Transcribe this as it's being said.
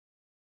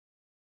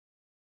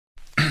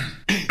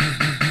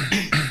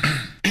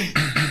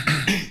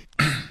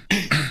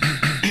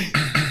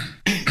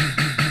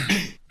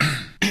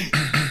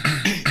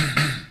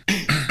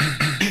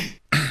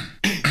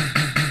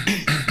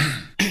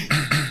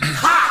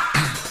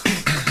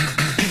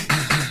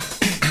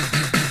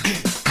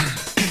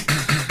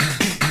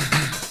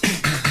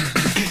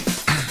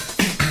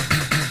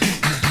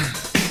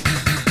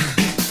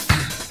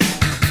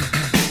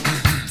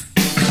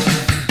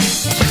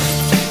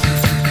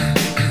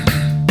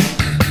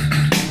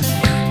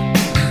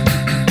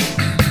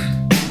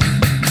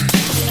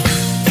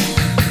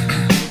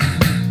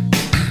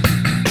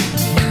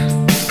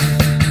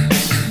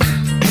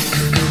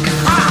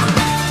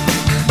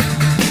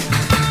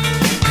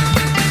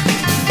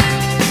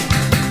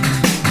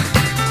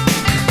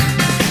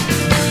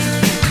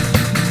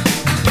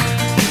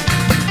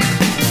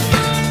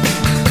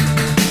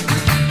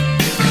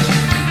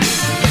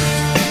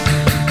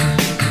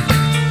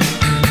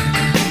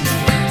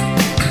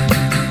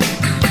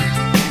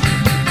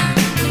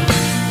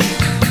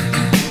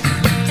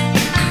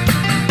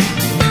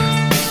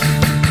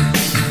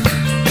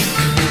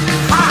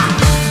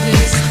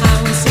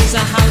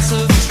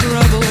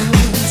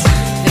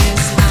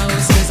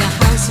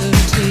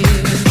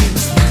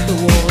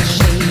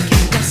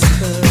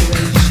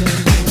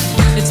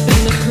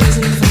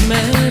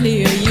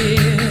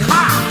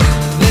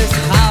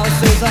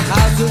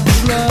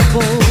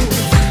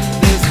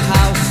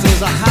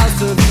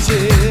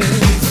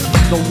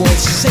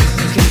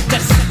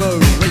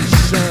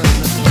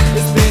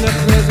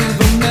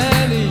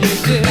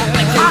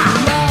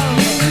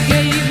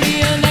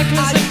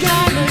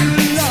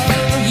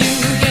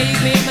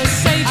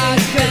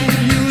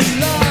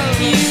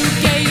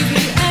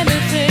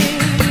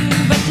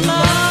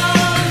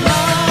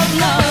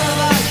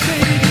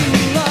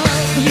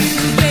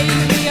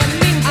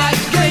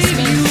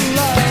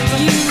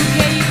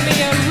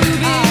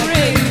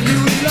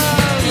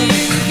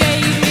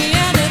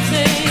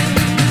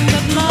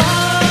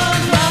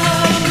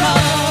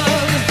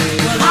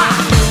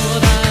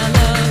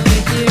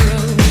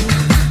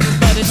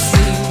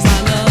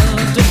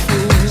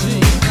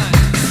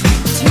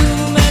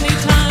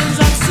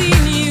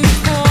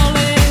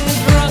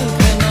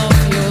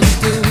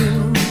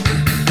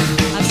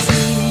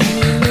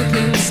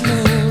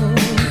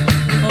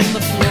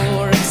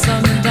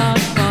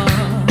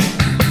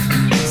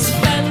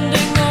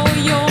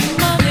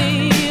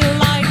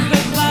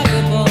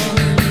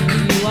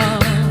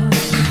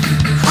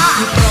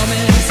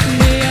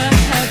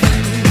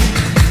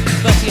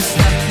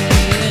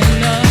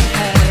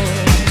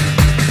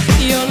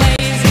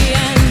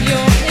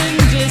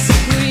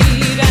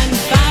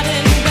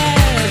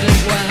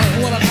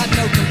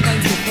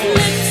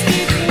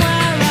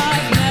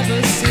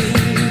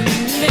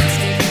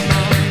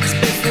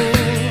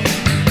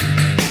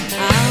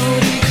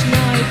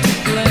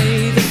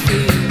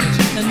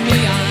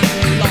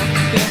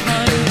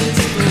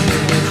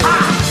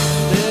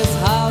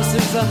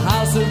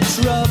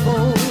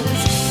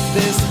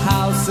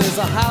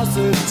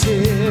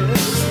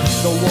tears.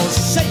 The walls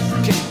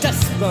shake in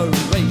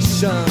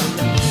desperation.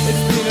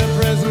 It's been a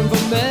prison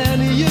for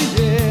many a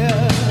year.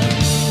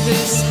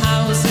 This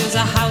house is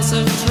a house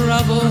of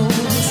troubles.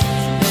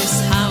 This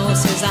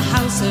house is a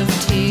house of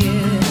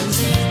tears.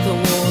 The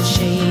walls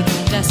shake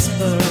in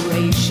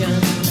desperation.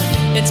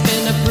 It's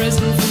been a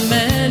prison for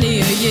many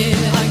a year.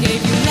 I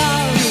gave you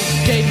love.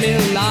 Gave me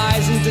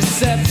lies and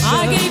deception.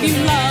 I gave you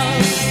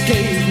love.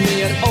 Gave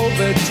me an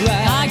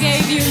overdraft. I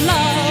gave you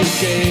love. You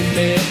gave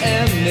me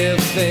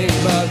anything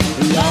but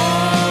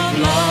love,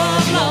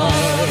 love,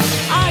 love.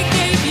 I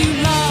gave you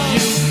love.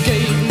 You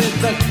gave me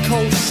the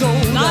cold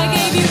shoulder. I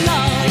gave you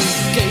love.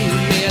 You gave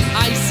me an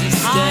icy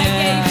stare. I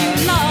gave you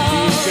love.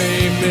 You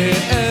gave me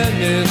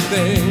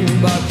anything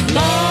but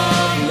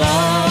love,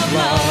 love,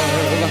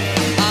 love.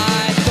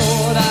 I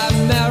thought I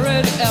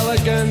married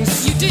elegance.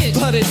 You did.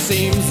 But it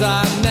seems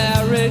I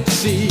married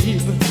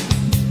cheap.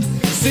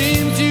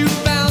 Seems you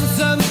found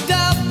some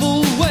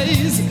doubtful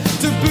ways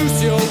to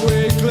boost your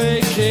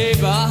weekly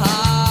keep.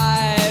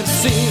 I've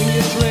seen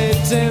you trade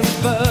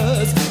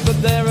timbers, but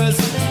they're as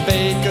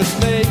fake as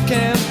they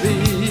can be.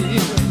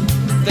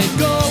 They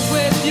go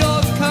with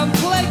your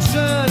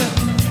complexion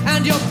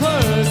and your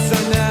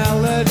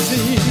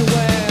personality.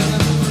 When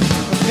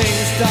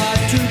things start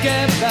to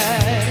get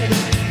bad,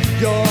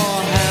 your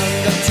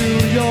hand up to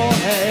your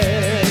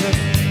head,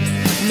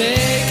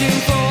 making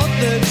for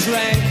the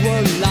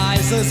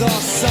tranquilizers or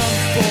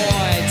something.